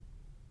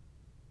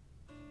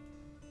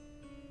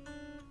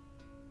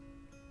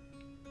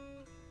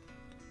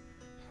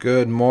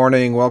Good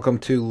morning. Welcome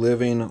to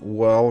Living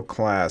Well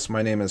class.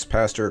 My name is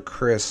Pastor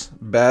Chris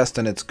Best,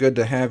 and it's good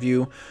to have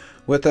you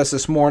with us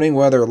this morning,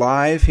 whether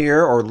live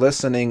here or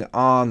listening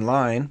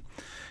online.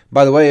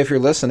 By the way, if you're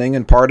listening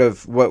and part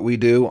of what we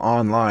do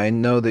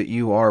online, know that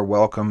you are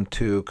welcome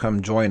to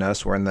come join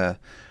us. We're in the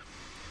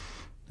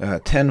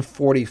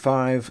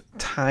 10:45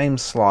 time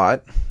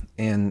slot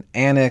in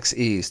Annex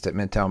East at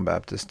Midtown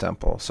Baptist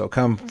Temple. So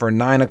come for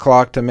 9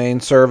 o'clock to main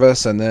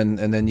service, and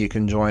then you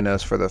can join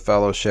us for the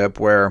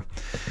fellowship, where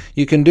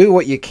you can do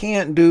what you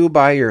can't do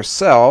by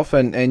yourself,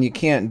 and you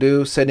can't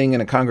do sitting in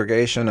a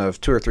congregation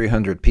of 200 or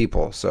 300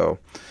 people. So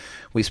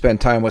we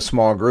spend time with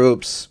small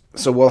groups.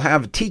 So we'll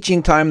have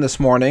teaching time this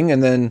morning,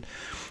 and then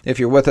if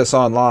you're with us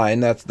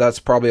online, that's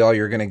probably all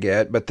you're going to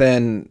get. But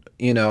then,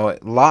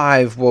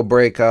 live will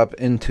break up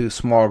into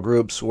small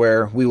groups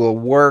where we will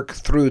work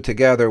through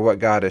together what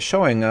God is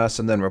showing us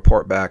and then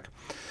report back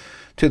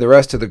to the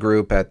rest of the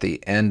group at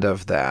the end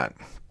of that.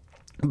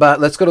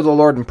 But let's go to the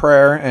Lord in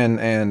prayer, and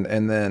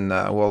then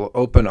we'll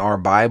open our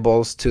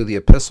Bibles to the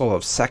epistle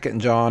of 2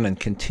 John and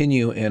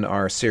continue in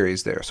our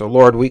series there. So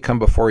Lord, we come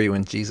before you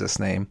in Jesus'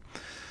 name.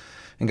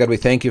 And God, we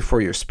thank you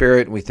for your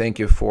Spirit. We thank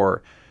you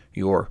for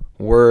your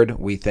word.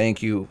 We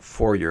thank you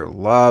for your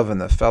love and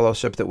the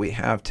fellowship that we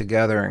have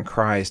together in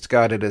Christ.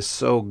 God, it is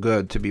so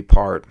good to be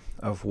part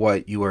of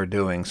what you are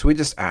doing. So we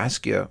just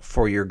ask you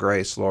for your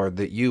grace, Lord,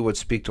 that you would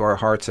speak to our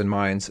hearts and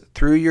minds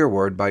through your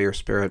word by your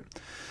Spirit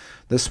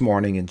this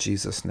morning in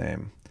Jesus'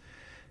 name.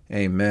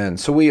 Amen.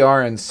 So we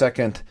are in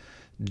 2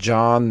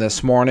 John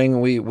this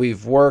morning.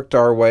 We've worked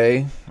our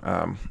way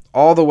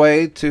all the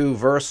way to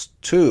verse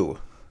 2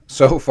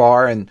 so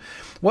far, and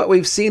what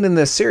we've seen in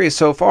this series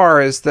so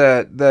far is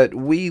that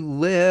we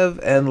live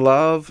and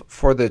love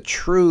for the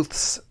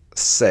truth's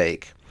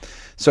sake.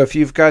 So if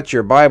you've got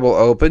your Bible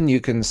open, you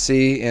can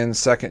see in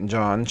 2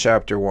 John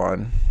chapter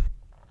 1.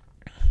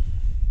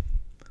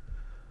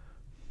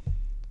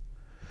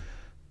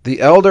 The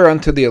elder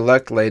unto the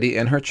elect lady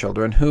and her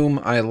children, whom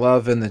I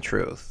love in the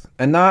truth,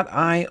 and not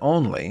I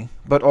only,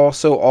 but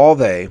also all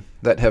they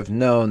that have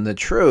known the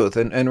truth.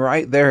 And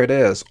right there it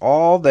is,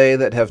 all they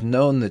that have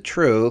known the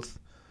truth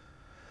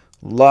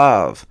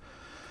love.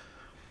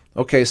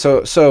 Okay,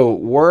 so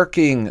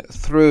working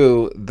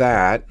through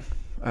that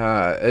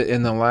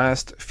in the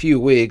last few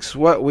weeks,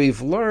 what we've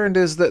learned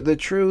is that the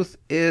truth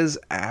is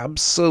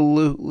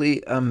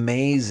absolutely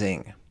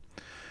amazing.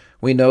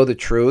 We know the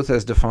truth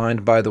as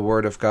defined by the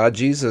Word of God.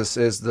 Jesus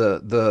is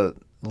the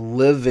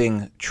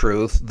living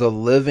truth, the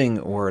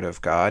living Word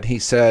of God. He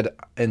said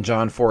in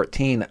John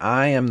 14,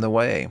 I am the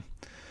way,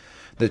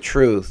 the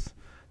truth,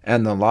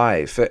 and the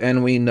life.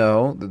 And we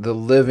know the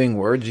living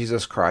Word,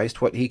 Jesus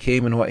Christ, what he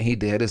came and what he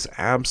did is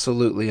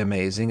absolutely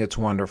amazing. It's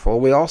wonderful.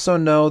 We also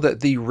know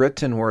that the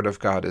written Word of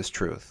God is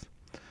truth.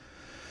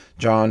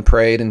 John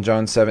prayed in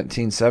John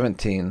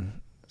 17:17,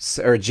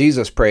 or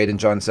Jesus prayed in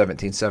John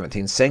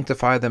 17:17,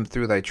 sanctify them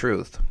through thy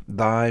truth.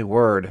 Thy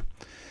word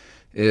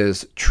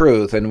is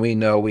truth. And we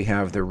know we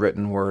have the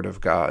written Word of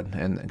God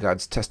and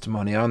God's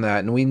testimony on that.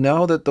 And we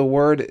know that the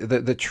word,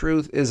 the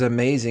truth is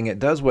amazing. It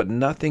does what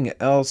nothing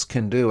else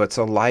can do. It's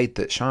a light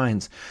that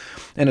shines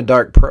in a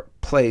dark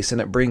place, and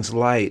it brings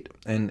light,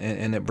 and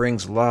it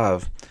brings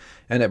love,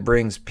 and it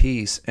brings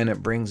peace, and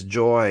it brings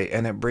joy,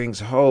 and it brings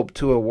hope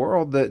to a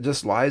world that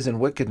just lies in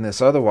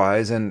wickedness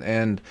otherwise.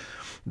 And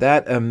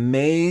that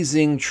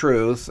amazing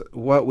truth,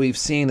 what we've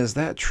seen is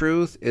that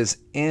truth is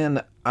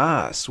in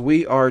us.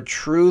 We are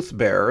truth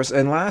bearers.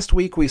 And last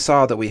week we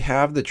saw that we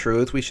have the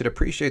truth, we should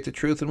appreciate the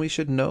truth, and we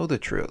should know the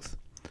truth.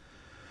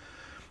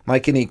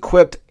 Like an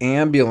equipped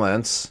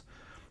ambulance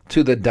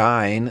to the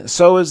dying,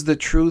 so is the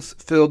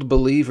truth-filled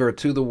believer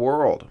to the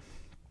world.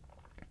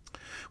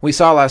 We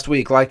saw last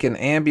week, like an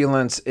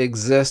ambulance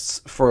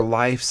exists for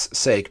life's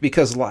sake,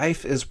 because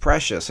life is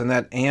precious, and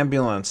that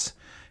ambulance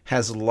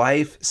has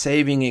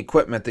life-saving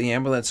equipment. The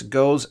ambulance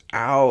goes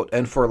out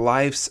and for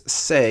life's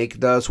sake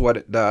does what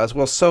it does.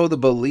 Well, so the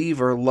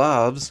believer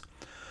loves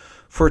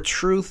for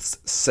truth's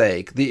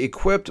sake. The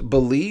equipped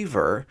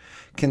believer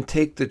can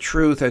take the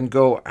truth and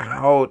go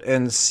out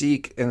and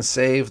seek and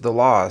save the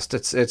lost.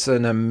 It's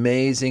an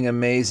amazing,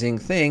 amazing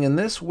thing. And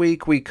this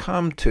week we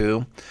come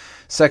to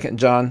 2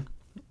 John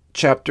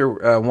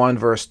chapter 1,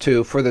 verse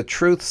 2, for the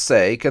truth's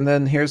sake, and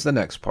then here's the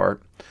next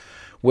part,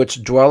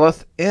 which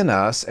dwelleth in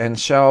us and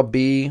shall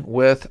be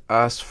with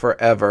us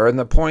forever. And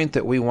the point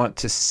that we want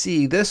to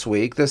see this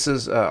week, this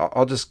is,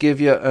 I'll just give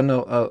you an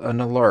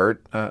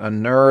alert, a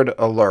nerd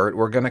alert.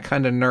 We're going to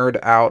kind of nerd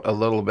out a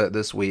little bit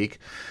this week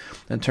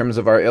in terms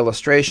of our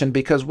illustration,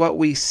 because what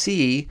we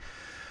see,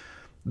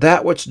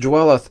 that which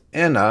dwelleth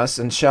in us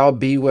and shall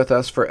be with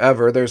us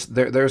forever,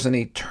 there's an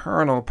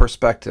eternal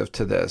perspective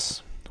to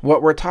this.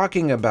 What we're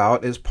talking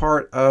about is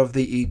part of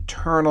the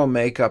eternal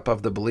makeup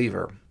of the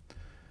believer.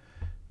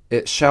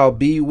 It shall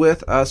be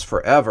with us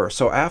forever.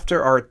 So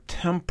after our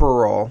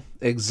temporal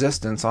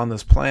existence on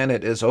this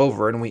planet is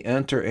over and we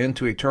enter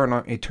into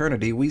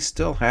eternity, we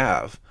still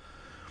have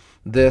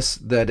this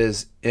that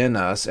is in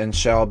us and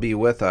shall be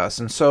with us.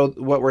 And so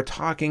what we're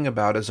talking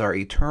about is our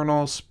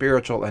eternal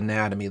spiritual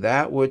anatomy,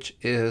 that which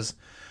is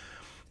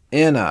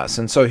in us.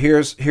 And so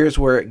here's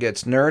where it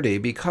gets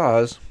nerdy,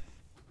 because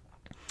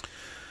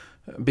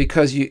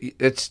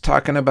it's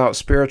talking about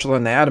spiritual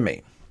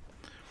anatomy.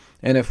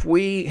 And if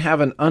we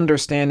have an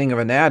understanding of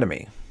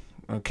anatomy,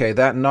 okay,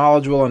 that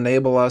knowledge will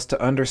enable us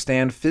to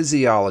understand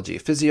physiology.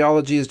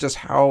 Physiology is just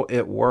how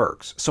it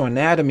works. So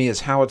anatomy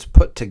is how it's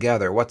put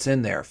together, what's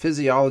in there.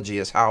 Physiology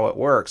is how it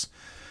works.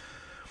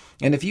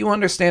 And if you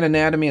understand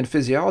anatomy and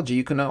physiology,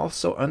 you can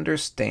also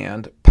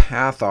understand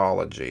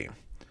pathology.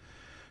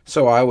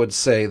 So I would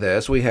say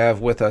this. We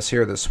have with us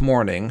here this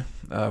morning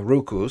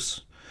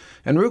Rukus.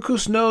 And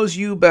Rukus knows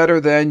you better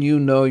than you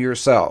know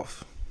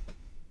yourself.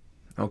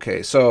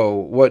 Okay, so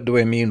what do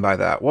I mean by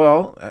that?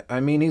 Well, I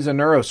mean he's a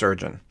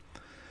neurosurgeon.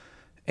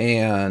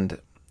 And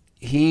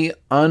he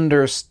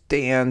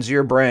understands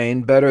your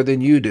brain better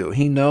than you do.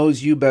 He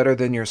knows you better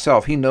than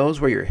yourself. He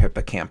knows where your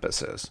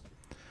hippocampus is.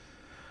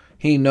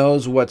 He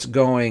knows what's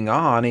going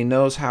on. He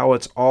knows how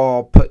it's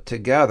all put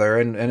together.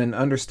 And an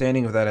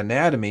understanding of that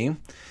anatomy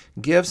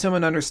gives him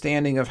an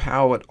understanding of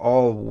how it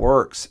all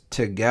works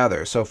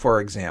together. So, for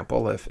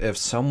example, if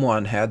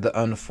someone had the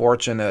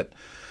unfortunate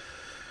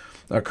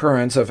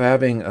occurrence of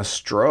having a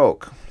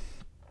stroke,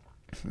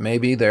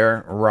 maybe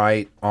their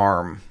right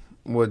arm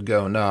would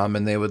go numb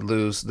and they would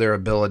lose their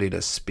ability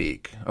to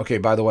speak. Okay,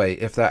 by the way,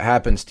 if that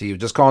happens to you,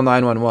 just call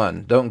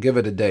 911. Don't give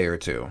it a day or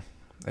two.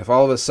 If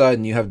all of a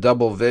sudden you have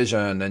double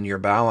vision and your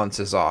balance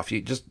is off,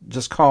 you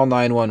just call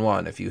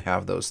 911 if you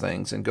have those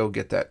things and go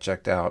get that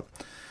checked out.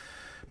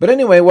 But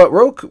anyway, what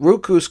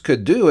Rukus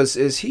could do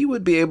is he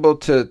would be able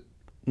to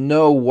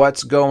know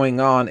what's going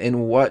on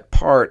in what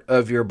part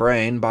of your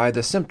brain by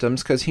the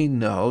symptoms, because he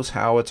knows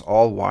how it's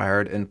all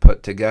wired and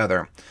put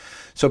together.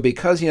 So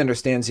because he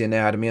understands the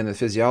anatomy and the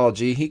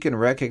physiology, he can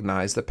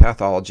recognize the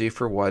pathology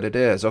for what it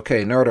is.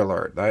 Okay, nerd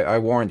alert, I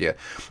warned you.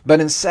 But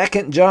in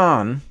 2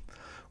 John,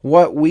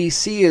 what we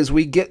see is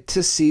we get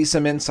to see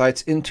some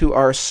insights into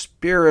our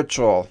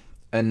spiritual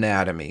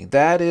anatomy.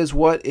 That is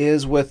what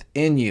is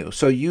within you.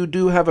 So you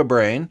do have a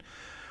brain.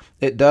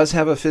 It does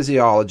have a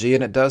physiology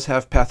and it does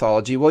have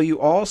pathology. Well, you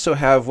also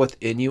have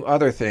within you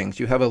other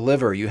things. You have a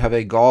liver, you have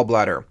a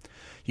gallbladder,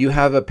 you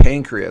have a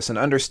pancreas, and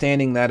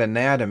understanding that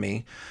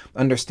anatomy,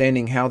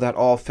 understanding how that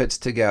all fits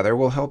together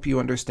will help you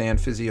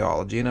understand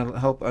physiology and it'll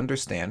help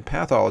understand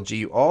pathology.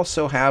 You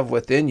also have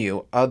within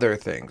you other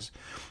things.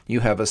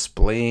 You have a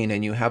spleen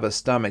and you have a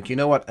stomach. You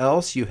know what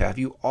else you have?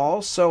 You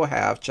also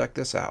have, check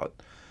this out,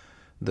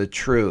 the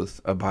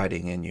truth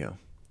abiding in you.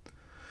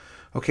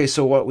 Okay,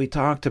 so what we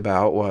talked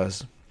about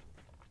was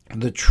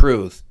the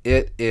truth.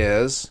 It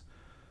is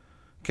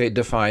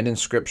defined in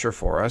Scripture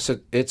for us.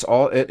 It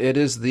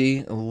is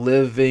the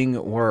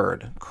living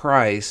Word.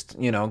 Christ,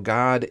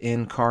 God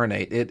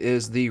incarnate. It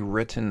is the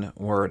written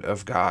Word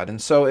of God.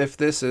 And so if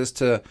this is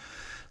to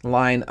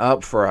line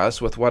up for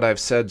us with what I've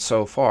said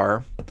so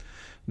far,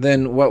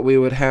 then what we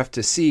would have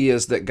to see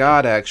is that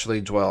God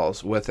actually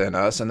dwells within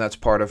us, and that's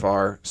part of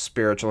our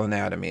spiritual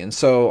anatomy. And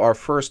so our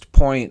first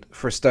point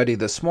for study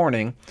this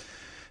morning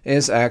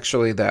is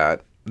actually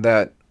that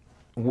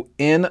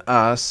in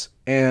us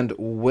and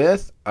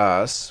with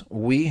us,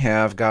 we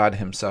have God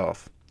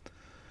himself.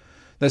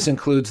 This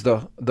includes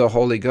the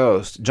Holy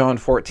Ghost. John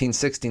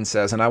 14:16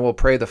 says, "And I will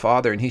pray the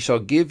Father, and he shall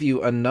give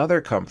you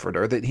another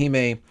comforter, that he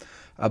may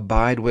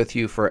abide with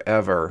you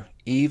forever,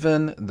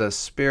 even the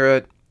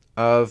Spirit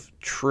of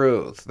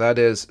truth." That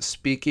is,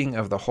 speaking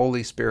of the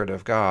Holy Spirit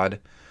of God,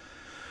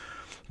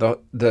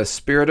 the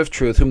Spirit of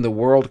truth, whom the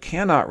world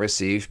cannot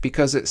receive,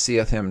 because it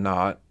seeth him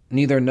not,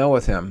 neither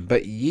knoweth him.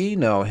 But ye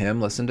know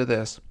him, listen to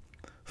this,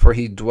 for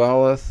he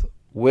dwelleth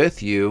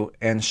with you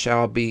and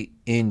shall be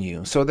in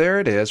you. So there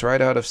it is,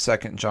 right out of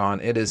 2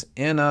 John. It is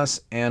in us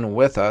and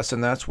with us,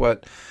 and that's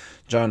what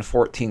John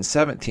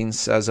 14:17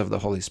 says of the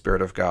Holy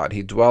Spirit of God.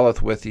 He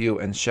dwelleth with you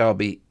and shall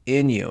be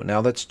in you. Now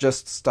let's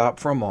just stop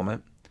for a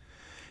moment.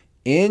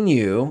 In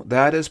you,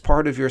 that is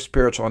part of your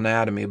spiritual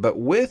anatomy, but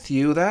with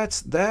you,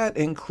 that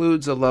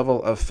includes a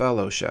level of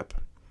fellowship.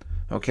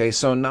 Okay,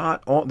 so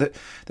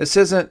this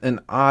isn't an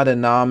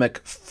autonomic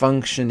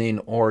functioning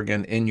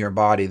organ in your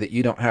body that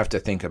you don't have to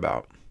think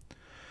about.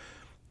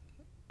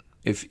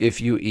 If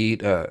you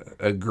eat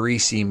a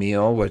greasy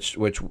meal, which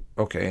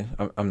okay,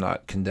 I'm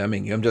not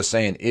condemning you. I'm just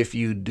saying if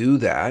you do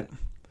that,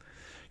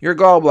 your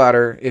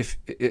gallbladder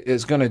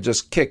is going to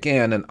just kick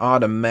in and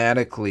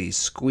automatically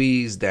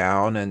squeeze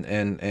down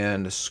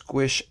and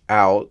squish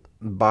out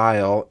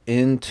bile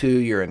into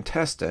your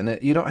intestine.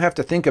 You don't have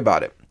to think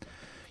about it.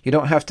 You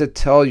don't have to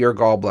tell your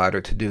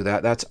gallbladder to do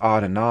that. That's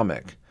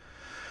autonomic.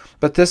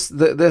 But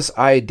this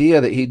idea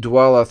that he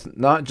dwelleth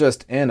not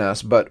just in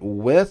us, but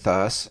with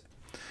us,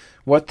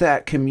 what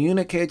that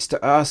communicates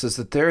to us is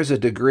that there is a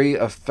degree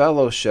of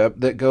fellowship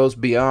that goes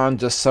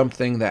beyond just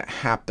something that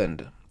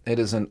happened. It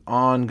is an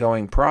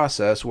ongoing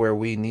process where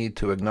we need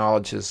to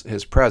acknowledge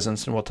his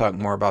presence, and we'll talk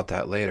more about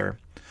that later.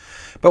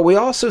 But we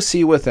also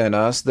see within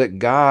us that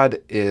God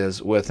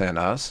is within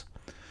us.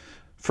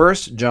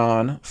 1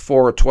 John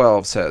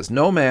 4:12 says,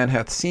 "No man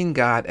hath seen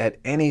God at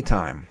any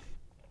time.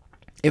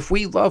 If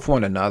we love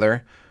one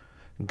another,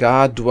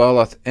 God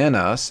dwelleth in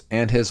us,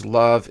 and his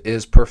love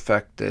is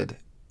perfected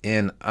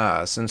in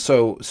us." And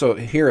so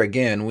here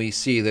again, we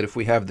see that if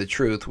we have the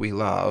truth we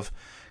love,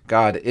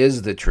 God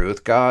is the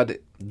truth. God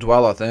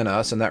dwelleth in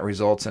us, and that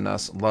results in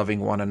us loving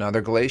one another.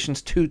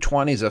 Galatians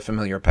 2:20 is a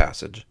familiar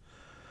passage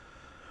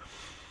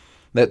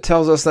that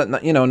tells us that,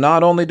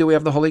 not only do we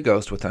have the Holy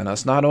Ghost within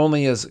us, not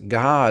only is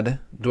God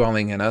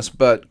dwelling in us,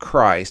 but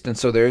Christ. And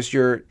so there's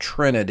your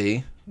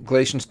Trinity.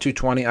 Galatians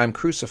 2:20, "I'm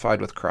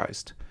crucified with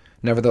Christ.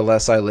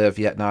 Nevertheless I live,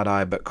 yet not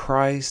I, but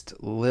Christ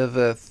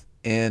liveth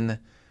in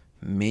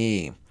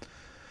me."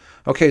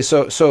 Okay,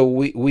 so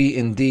we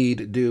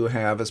indeed do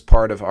have, as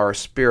part of our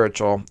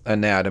spiritual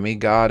anatomy,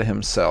 God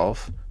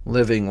himself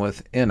living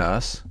within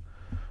us.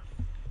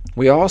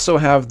 We also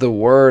have the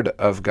Word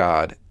of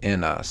God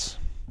in us.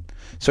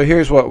 So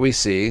here's what we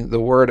see. The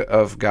Word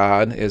of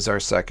God is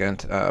our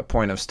second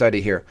point of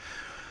study here.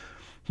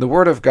 The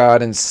Word of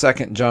God in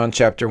 2 John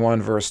chapter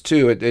 1, verse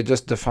 2, it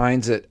just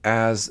defines it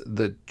as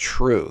the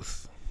truth.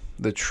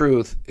 The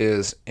truth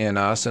is in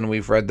us, and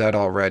we've read that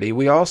already.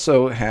 We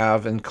also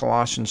have in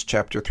Colossians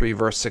chapter 3,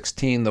 verse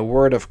 16, the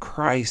Word of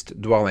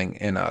Christ dwelling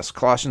in us.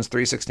 Colossians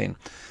 3:16,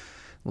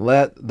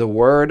 "Let the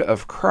Word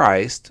of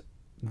Christ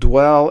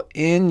dwell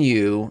in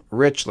you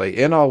richly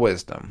in all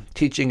wisdom,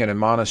 teaching and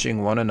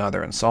admonishing one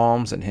another in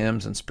psalms and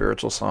hymns and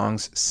spiritual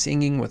songs,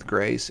 singing with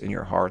grace in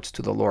your hearts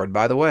to the Lord."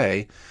 By the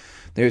way,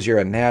 there's your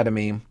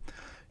anatomy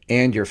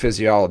and your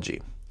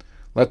physiology.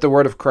 Let the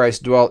word of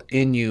Christ dwell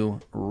in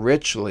you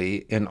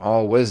richly in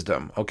all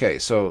wisdom. Okay,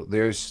 so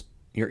there's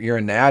your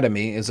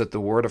anatomy is that the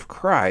word of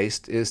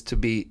Christ is to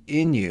be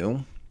in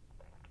you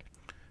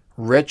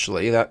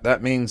richly.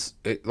 That means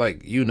it,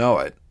 like you know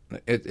it.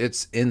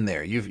 It's in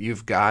there.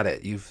 You've got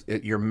it.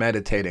 You're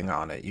meditating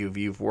on it.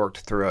 You've worked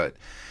through it.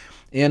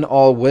 In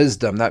all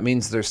wisdom, that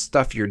means there's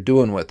stuff you're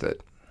doing with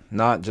it,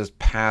 not just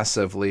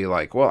passively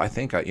like, well, I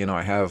think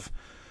I have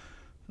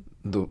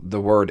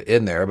the word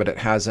in there, but it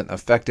hasn't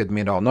affected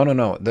me at all.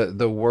 No.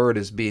 The word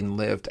is being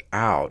lived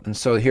out. And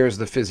so here's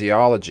the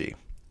physiology.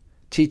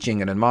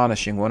 Teaching and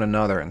admonishing one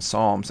another in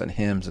psalms and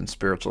hymns and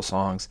spiritual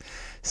songs,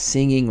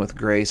 singing with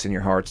grace in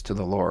your hearts to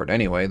the Lord.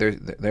 Anyway,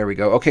 there we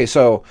go. Okay,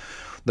 so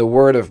the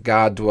Word of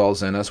God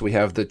dwells in us. We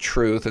have the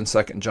truth in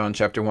 2 John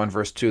chapter 1,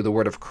 verse 2, the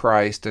Word of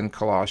Christ in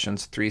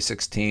Colossians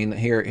 3:16.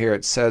 Here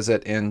it says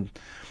it in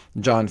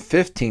John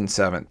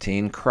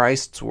 15:17,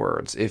 Christ's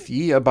words, "If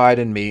ye abide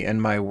in me,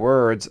 and my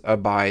words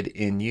abide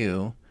in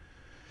you,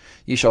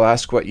 ye shall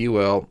ask what ye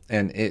will,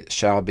 and it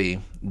shall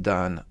be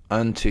done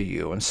unto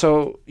you." And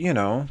so, you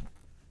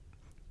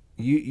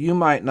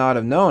might not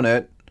have known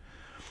it,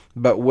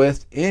 but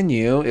within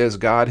you is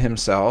God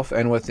himself,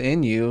 and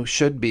within you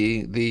should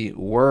be the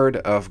Word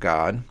of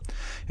God.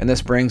 And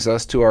this brings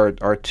us to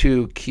our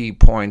two key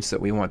points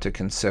that we want to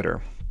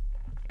consider.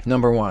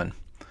 Number one,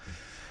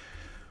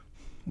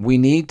 we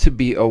need to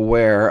be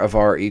aware of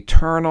our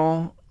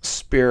eternal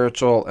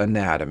spiritual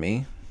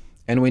anatomy,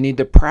 and we need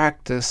to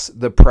practice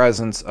the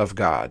presence of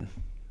God.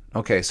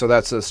 Okay, so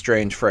that's a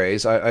strange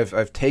phrase.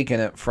 I've taken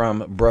it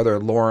from Brother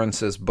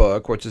Lawrence's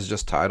book, which is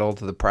just titled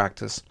 "The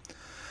Practice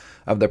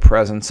of the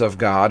Presence of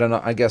God," and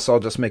I guess I'll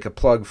just make a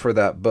plug for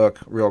that book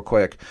real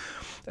quick.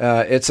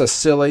 It's a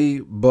silly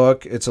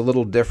book. It's a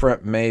little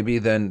different maybe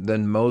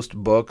than most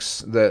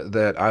books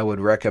that I would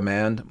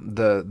recommend.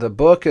 The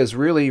book is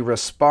really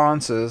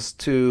responses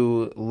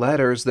to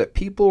letters that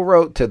people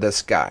wrote to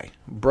this guy,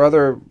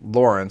 Brother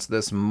Lawrence,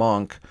 this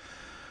monk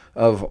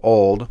of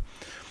old.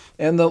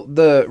 And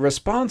the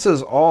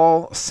responses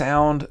all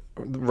sound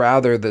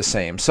rather the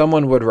same.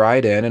 Someone would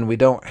write in, and we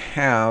don't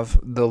have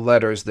the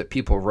letters that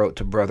people wrote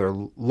to Brother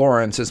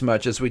Lawrence as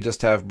much as we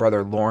just have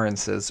Brother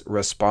Lawrence's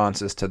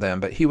responses to them.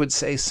 But he would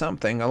say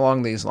something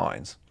along these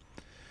lines.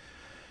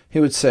 He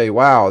would say,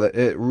 "Wow,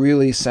 it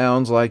really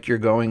sounds like you're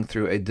going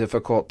through a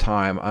difficult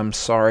time. I'm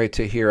sorry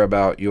to hear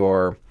about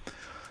your,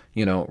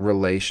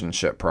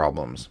 relationship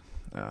problems.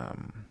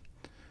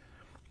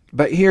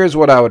 But here's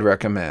what I would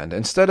recommend.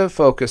 Instead of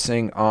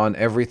focusing on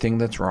everything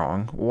that's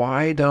wrong,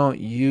 why don't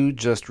you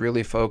just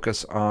really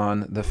focus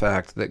on the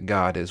fact that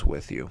God is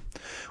with you?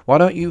 Why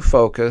don't you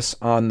focus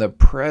on the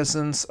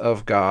presence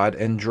of God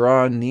and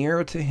draw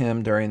near to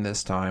him during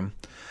this time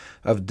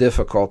of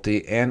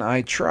difficulty? And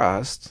I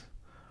trust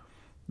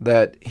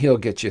that he'll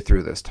get you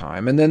through this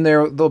time." And then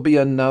there'll be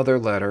another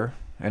letter,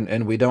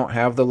 and we don't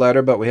have the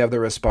letter, but we have the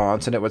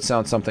response, and it would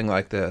sound something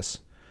like this.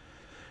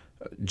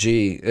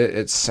 "Gee,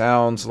 it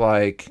sounds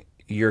like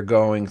you're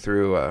going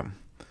through a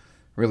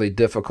really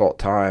difficult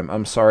time.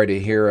 I'm sorry to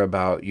hear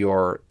about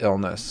your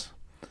illness.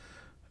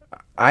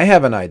 I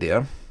have an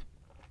idea.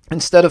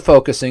 Instead of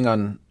focusing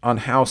on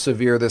how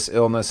severe this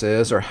illness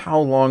is or how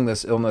long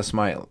this illness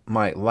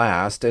might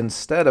last,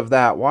 instead of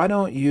that, why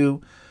don't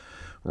you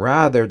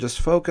rather just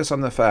focus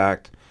on the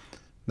fact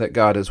that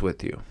God is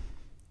with you?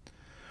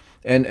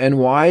 And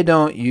why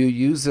don't you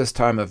use this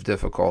time of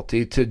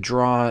difficulty to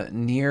draw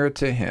near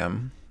to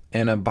him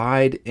and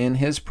abide in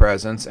his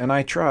presence?" And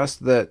I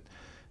trust that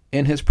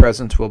In his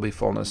presence will be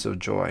fullness of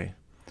joy.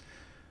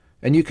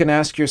 And you can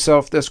ask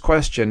yourself this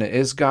question,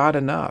 is God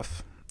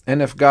enough?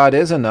 And if God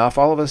is enough,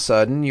 all of a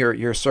sudden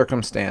your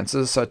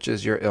circumstances, such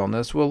as your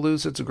illness, will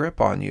lose its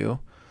grip on you.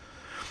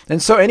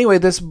 And so anyway,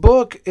 this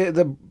book,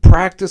 The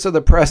Practice of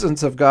the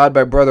Presence of God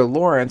by Brother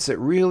Lawrence, it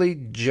really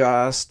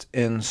just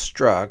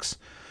instructs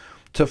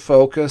to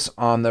focus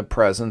on the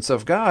presence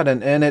of God.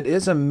 And it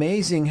is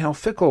amazing how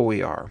fickle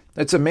we are.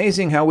 It's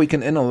amazing how we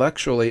can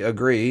intellectually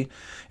agree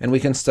and we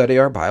can study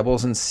our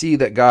Bibles and see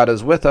that God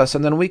is with us,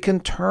 and then we can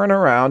turn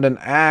around and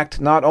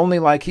act not only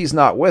like he's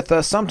not with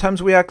us,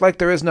 sometimes we act like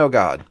there is no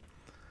God.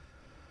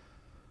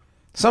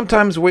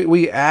 Sometimes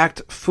we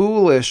act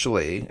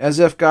foolishly, as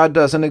if God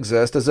doesn't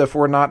exist, as if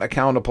we're not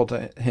accountable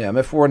to him,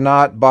 if we're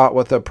not bought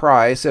with a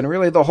price, and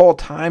really the whole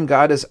time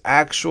God is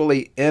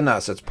actually in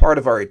us. It's part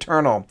of our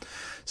eternal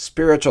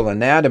spiritual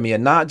anatomy,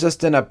 and not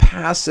just in a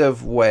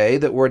passive way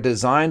that we're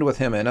designed with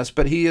him in us,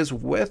 but he is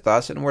with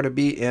us and we're to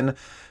be in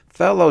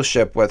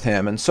fellowship with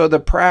him. And so the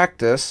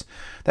practice,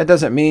 that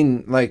doesn't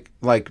mean like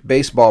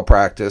baseball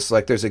practice,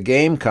 like there's a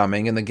game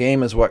coming and the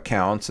game is what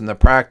counts and the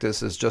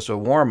practice is just a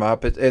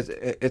warm-up.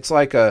 It's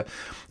like a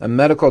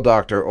medical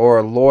doctor or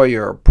a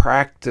lawyer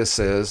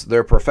practices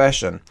their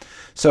profession.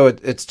 So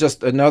it's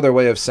just another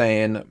way of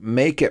saying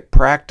make it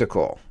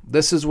practical.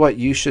 This is what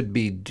you should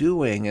be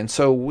doing. And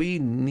so we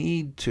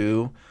need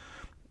to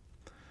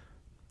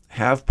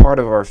have part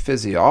of our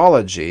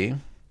physiology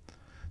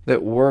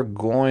that we're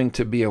going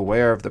to be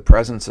aware of the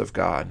presence of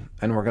God,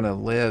 and we're going to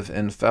live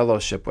in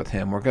fellowship with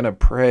him. We're going to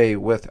pray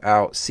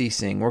without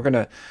ceasing. We're going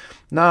to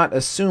not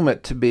assume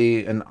it to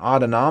be an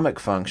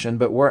autonomic function,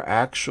 but we're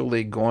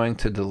actually going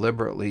to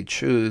deliberately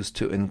choose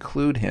to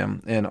include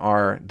him in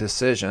our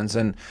decisions.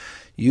 And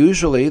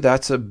usually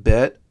that's a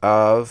bit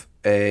of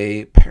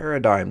a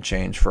paradigm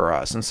change for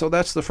us. And so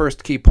that's the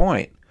first key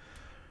point.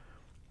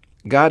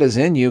 God is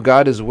in you.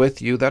 God is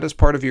with you. That is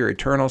part of your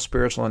eternal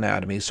spiritual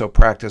anatomy. So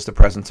practice the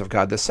presence of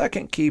God. The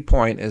second key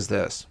point is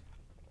this.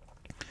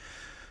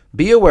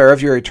 Be aware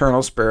of your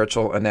eternal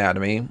spiritual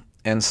anatomy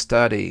and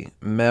study,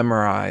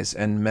 memorize,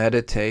 and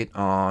meditate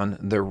on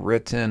the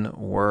written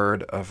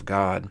word of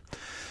God.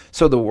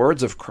 So the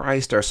words of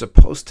Christ are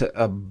supposed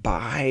to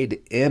abide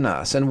in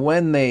us. And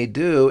when they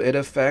do, it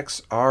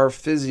affects our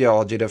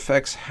physiology. It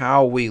affects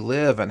how we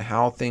live and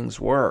how things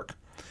work.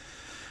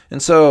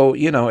 And so,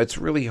 it's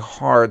really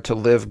hard to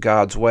live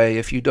God's way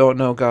if you don't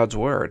know God's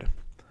word.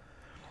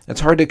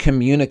 It's hard to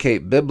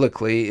communicate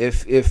biblically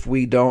if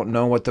we don't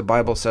know what the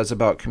Bible says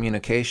about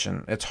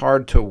communication. It's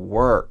hard to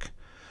work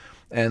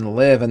and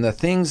live. And the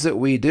things that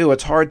we do,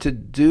 it's hard to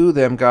do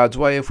them God's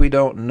way if we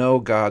don't know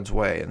God's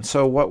way. And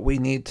so what we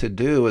need to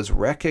do is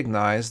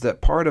recognize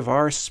that part of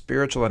our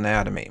spiritual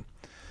anatomy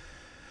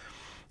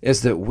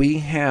is that we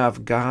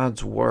have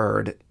God's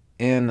word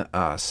in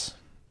us.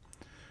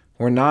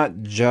 We're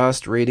not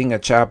just reading a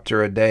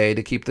chapter a day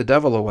to keep the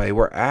devil away.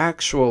 We're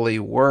actually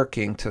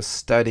working to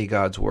study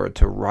God's word,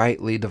 to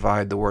rightly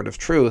divide the word of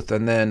truth,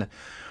 and then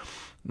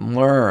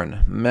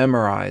learn,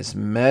 memorize,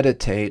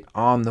 meditate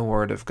on the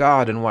word of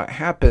God. And what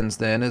happens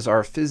then is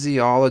our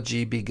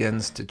physiology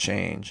begins to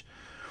change.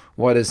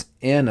 What is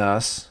in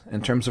us,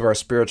 in terms of our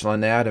spiritual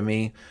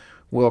anatomy,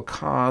 will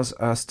cause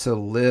us to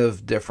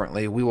live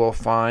differently. We will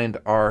find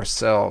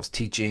ourselves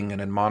teaching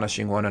and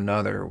admonishing one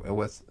another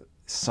with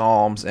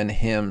psalms and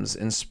hymns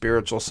and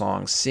spiritual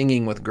songs,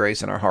 singing with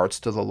grace in our hearts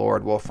to the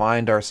Lord. We'll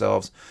find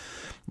ourselves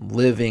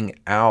living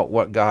out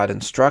what God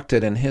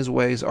instructed, and his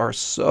ways are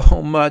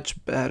so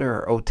much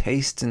better. Oh,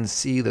 taste and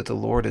see that the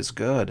Lord is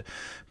good.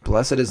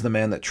 Blessed is the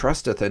man that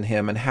trusteth in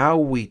him. And how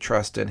we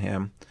trust in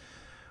him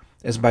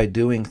is by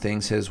doing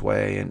things his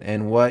way.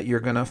 And what you're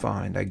going to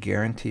find, I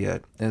guarantee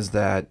it, is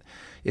that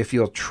if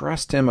you'll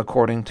trust him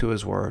according to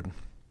his word,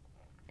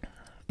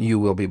 you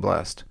will be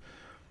blessed.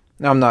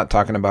 Now, I'm not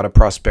talking about a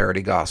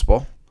prosperity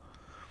gospel,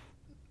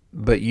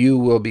 but you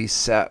will be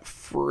set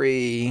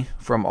free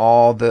from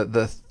all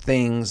the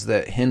things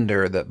that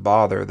hinder, that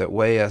bother, that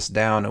weigh us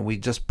down, and we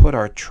just put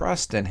our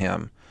trust in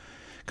him.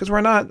 Because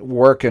we're not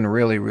working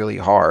really, really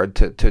hard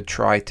to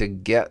try to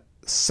get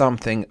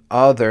something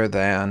other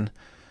than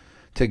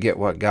to get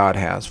what God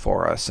has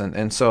for us.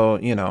 And so,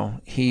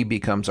 he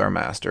becomes our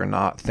master,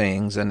 not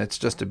things, and it's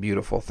just a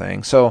beautiful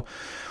thing.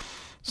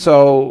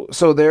 So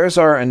there's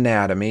our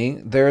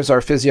anatomy, there's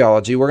our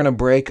physiology. We're going to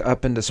break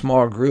up into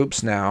small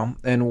groups now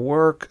and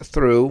work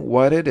through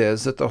what it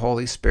is that the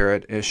Holy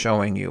Spirit is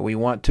showing you. We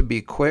want to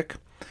be quick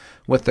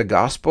with the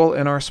gospel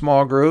in our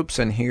small groups,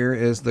 and here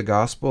is the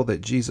gospel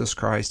that Jesus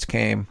Christ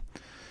came.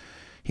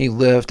 He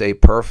lived a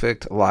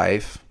perfect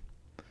life,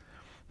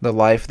 the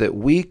life that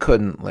we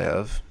couldn't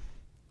live.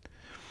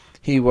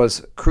 He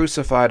was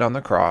crucified on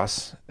the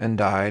cross and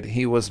died.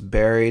 He was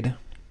buried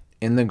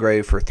in the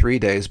grave for 3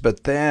 days,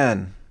 but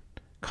then,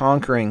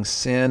 conquering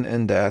sin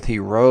and death, he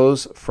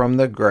rose from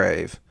the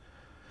grave.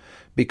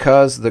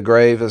 Because the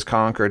grave is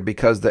conquered,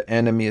 because the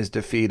enemy is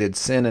defeated,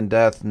 sin and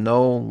death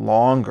no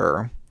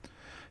longer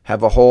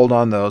have a hold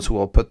on those who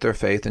will put their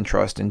faith and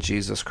trust in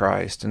Jesus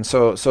Christ. And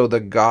so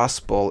the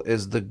gospel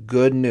is the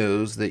good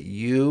news that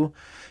you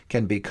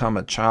can become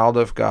a child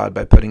of God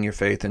by putting your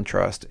faith and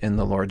trust in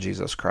the Lord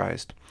Jesus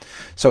Christ.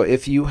 So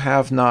if you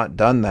have not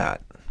done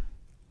that,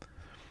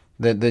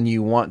 then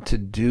you want to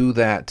do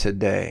that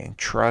today.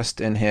 Trust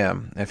in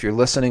Him. If you're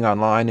listening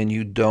online and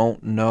you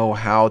don't know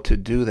how to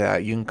do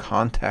that, you can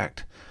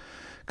contact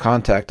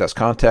us.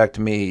 Contact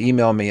me.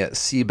 Email me at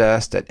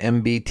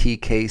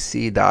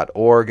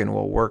cbest@mbtkc.org, and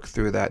we'll work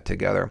through that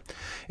together.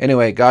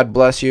 Anyway, God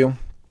bless you.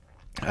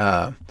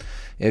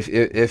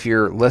 If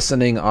you're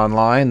listening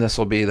online, this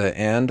will be the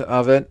end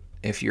of it.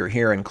 If you're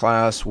here in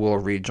class, we'll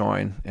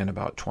rejoin in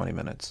about 20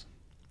 minutes.